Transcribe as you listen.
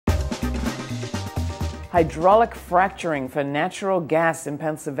Hydraulic fracturing for natural gas in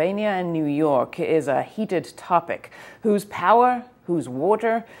Pennsylvania and New York is a heated topic. Whose power, whose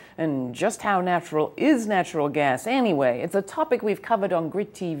water, and just how natural is natural gas anyway? It's a topic we've covered on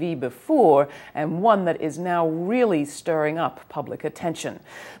GRITtv before, and one that is now really stirring up public attention.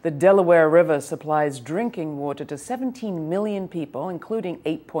 The Delaware River supplies drinking water to 17 million people, including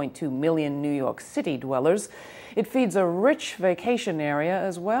 8.2 million New York City dwellers. It feeds a rich vacation area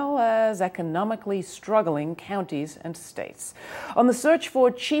as well as economically struggling counties and states. On the search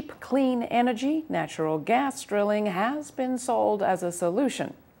for cheap, clean energy, natural gas drilling has been sold as a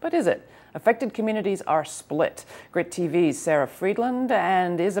solution. But is it? Affected communities are split. GRITTV's Sarah Friedland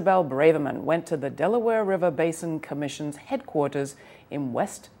and Isabel Braverman went to the Delaware River Basin Commission's headquarters in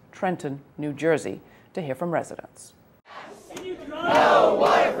West Trenton, New Jersey, to hear from residents. No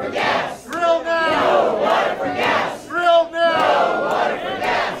water for gas! Drill now! No water for gas! Drill now! No water for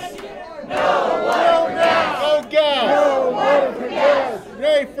gas! No water for gas! No gas! No water for gas!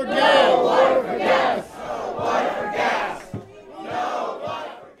 Ray for gas! No water for gas! No water for gas! No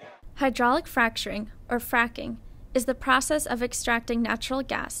water for gas! Hydraulic fracturing, or fracking, is the process of extracting natural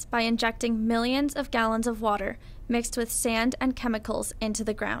gas by injecting millions of gallons of water mixed with sand and chemicals into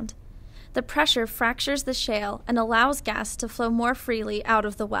the ground. The pressure fractures the shale and allows gas to flow more freely out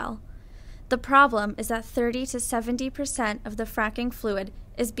of the well. The problem is that 30 to 70% of the fracking fluid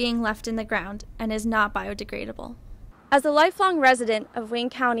is being left in the ground and is not biodegradable. As a lifelong resident of Wayne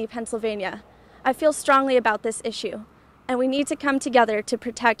County, Pennsylvania, I feel strongly about this issue, and we need to come together to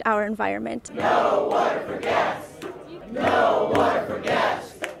protect our environment. No water for gas! No water for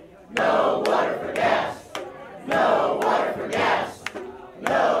gas! No water for gas! No water for gas!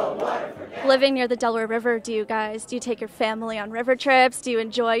 No water for gas! Living near the Delaware River, do you take your family on river trips? Do you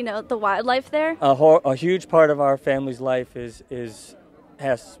enjoy, the wildlife there? A huge part of our family's life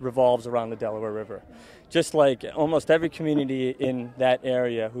revolves around the Delaware River. Just like almost every community in that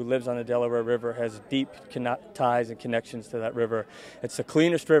area who lives on the Delaware River has deep ties and connections to that river. It's the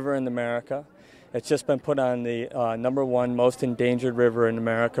cleanest river in America. It's just been put on the #1 most endangered river in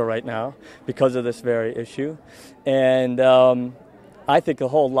America right now because of this very issue. And I think the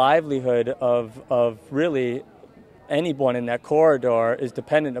whole livelihood of really anyone in that corridor is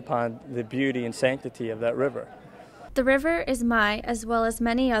dependent upon the beauty and sanctity of that river. The river is my, as well as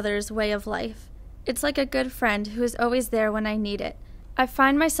many others, way of life. It's like a good friend who is always there when I need it. I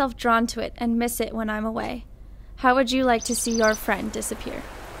find myself drawn to it and miss it when I'm away. How would you like to see your friend disappear?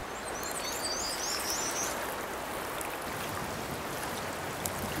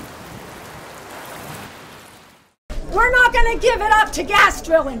 We're not going to give it up to gas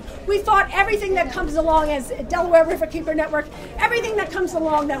drilling. We fought everything that comes along as Delaware Riverkeeper Network, everything that comes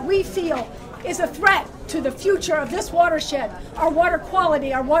along that we feel is a threat to the future of this watershed, our water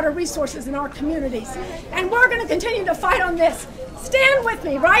quality, our water resources in our communities. And we're going to continue to fight on this. Stand with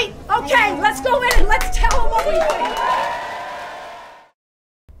me, right? Okay, let's go in and let's tell them what we think.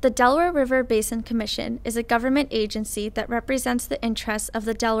 The Delaware River Basin Commission is a government agency that represents the interests of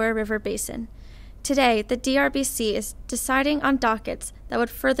the Delaware River Basin. Today, the DRBC is deciding on dockets that would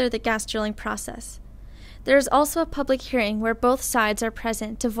further the gas drilling process. There is also a public hearing where both sides are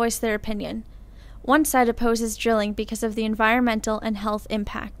present to voice their opinion. One side opposes drilling because of the environmental and health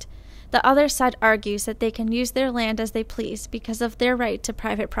impact. The other side argues that they can use their land as they please because of their right to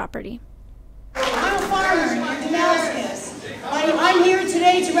private property. I'm a farmer in Damascus. I'm here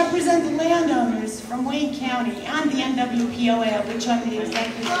today to represent the landowners from Wayne County and the NWPOA, of which I'm the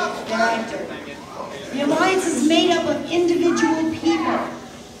executive director. The Alliance is made up of individual people,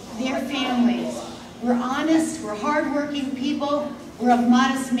 their families. We're honest, we're hardworking people, we're of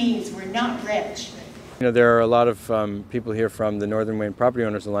modest means, we're not rich. There are a lot of people here from the Northern Wayne Property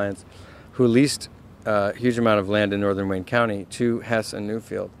Owners Alliance who leased a huge amount of land in Northern Wayne County to Hess and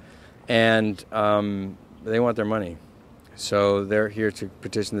Newfield, and they want their money. So they're here to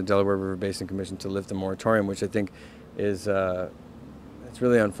petition the Delaware River Basin Commission to lift the moratorium, which I think is it's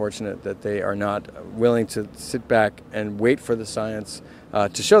really unfortunate that they are not willing to sit back and wait for the science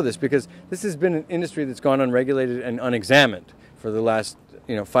to show this, because this has been an industry that's gone unregulated and unexamined for the last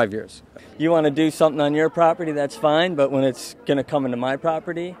 5 years. You want to do something on your property, that's fine, but when it's going to come into my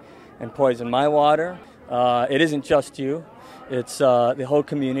property and poison my water, it isn't just you, it's the whole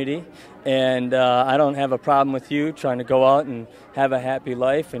community. And I don't have a problem with you trying to go out and have a happy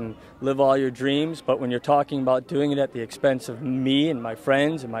life and live all your dreams, but when you're talking about doing it at the expense of me and my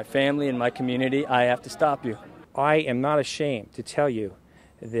friends and my family and my community, I have to stop you. I am not ashamed to tell you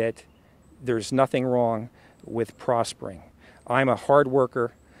that there's nothing wrong with prospering. I'm a hard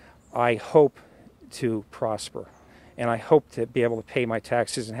worker. I hope to prosper. and I hope to be able to pay my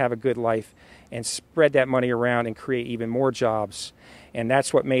taxes and have a good life and spread that money around and create even more jobs. And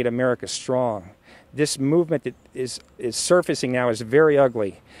that's what made America strong. This movement that is surfacing now is very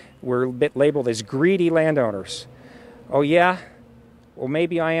ugly. We're a bit labeled as greedy landowners. Oh yeah? Well,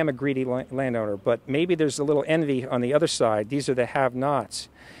 maybe I am a greedy landowner, but maybe there's a little envy on the other side. These are the have-nots.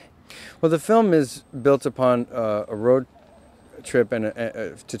 Well, the film is built upon a road trip and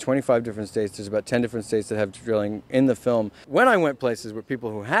to 25 different states. There's about 10 different states that have drilling in the film. When I went places with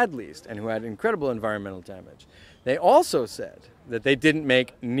people who had leased and who had incredible environmental damage, they also said that they didn't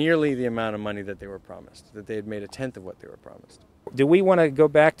make nearly the amount of money that they were promised, that they had made a tenth of what they were promised. Do we want to go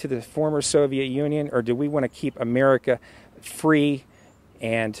back to the former Soviet Union, or do we want to keep America free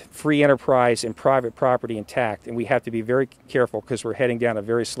and free enterprise and private property intact? And we have to be very careful because we're heading down a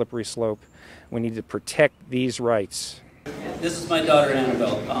very slippery slope. We need to protect these rights. This is my daughter,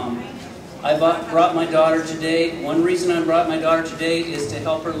 Isabel. I brought my daughter today. One reason I brought my daughter today is to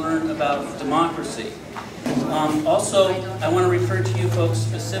help her learn about democracy. Also, I want to refer to you folks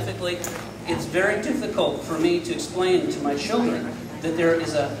specifically. It's very difficult for me to explain to my children that there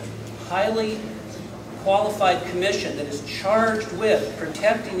is a highly qualified commission that is charged with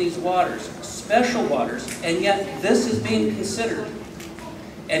protecting these waters, special waters, and yet this is being considered.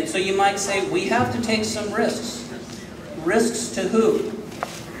 And so you might say, we have to take some risks. Risks to who?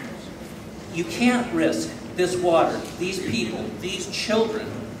 You can't risk this water, these people, these children.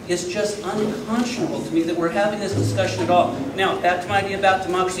 It's just unconscionable to me that we're having this discussion at all. Now, back to my idea about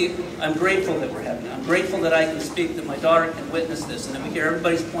democracy, I'm grateful that we're having it. I'm grateful that I can speak, that my daughter can witness this, and that we hear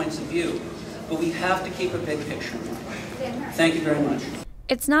everybody's points of view. But we have to keep a big picture in mind. Thank you very much.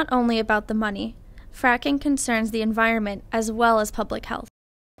 It's not only about the money. Fracking concerns the environment as well as public health.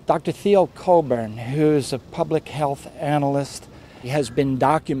 Dr. Theo Coburn, who's a public health analyst, has been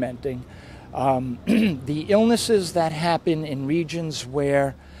documenting the illnesses that happen in regions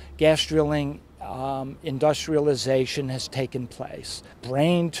where gas drilling industrialization has taken place.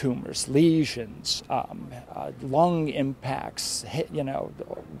 Brain tumors, lesions, lung impacts,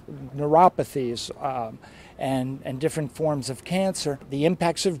 neuropathies, and different forms of cancer. The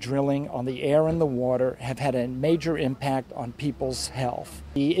impacts of drilling on the air and the water have had a major impact on people's health.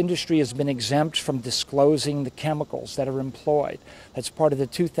 The industry has been exempt from disclosing the chemicals that are employed. That's part of the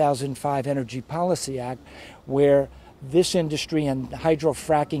 2005 Energy Policy Act, where this industry, and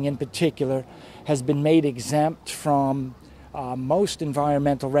hydrofracking in particular, has been made exempt from most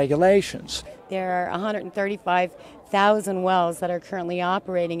environmental regulations. There are 135,000 wells that are currently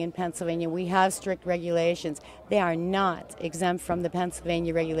operating in Pennsylvania. We have strict regulations. They are not exempt from the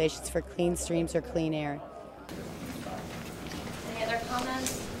Pennsylvania regulations for clean streams or clean air. Any other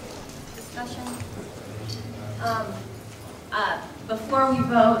comments, discussion? Before we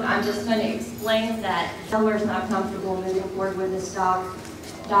vote, I'm just going to explain that Delaware is not comfortable moving forward with this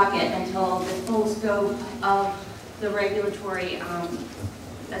docket until the full scope of the regulatory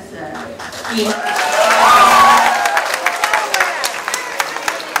scheme.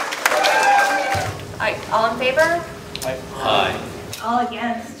 All in favor? Aye. All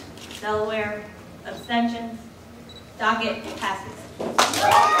against? Delaware? Abstentions? Docket passes.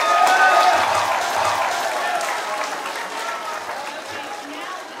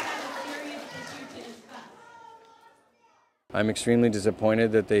 I'm extremely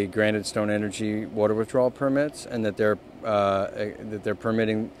disappointed that they granted Stone Energy water withdrawal permits and that they're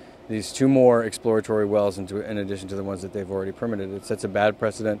permitting these two more exploratory wells in addition to the ones that they've already permitted. It sets a bad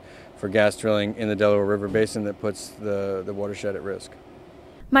precedent for gas drilling in the Delaware River Basin that puts the watershed at risk.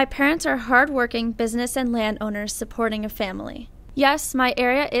 My parents are hardworking business and landowners supporting a family. Yes, my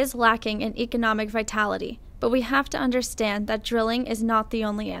area is lacking in economic vitality, but we have to understand that drilling is not the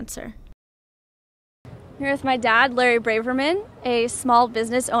only answer. Here with my dad, Larry Braverman, a small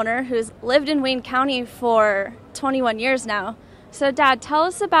business owner who's lived in Wayne County for 21 years now. So Dad, tell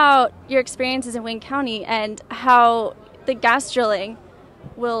us about your experiences in Wayne County and how the gas drilling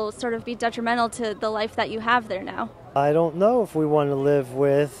will sort of be detrimental to the life that you have there now. I don't know if we want to live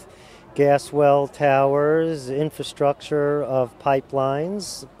with gas well towers, infrastructure of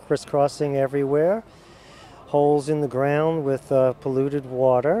pipelines crisscrossing everywhere, holes in the ground with polluted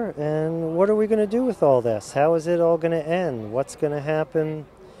water, and what are we going to do with all this? How is it all going to end? What's going to happen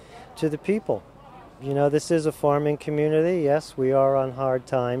to the people? You know, this is a farming community. Yes, we are on hard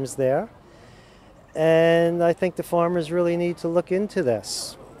times there. And I think the farmers really need to look into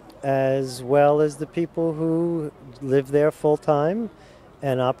this, as well as the people who live there full-time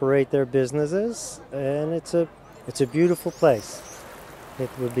and operate their businesses. And it's a beautiful place. It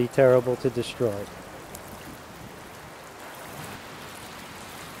would be terrible to destroy it.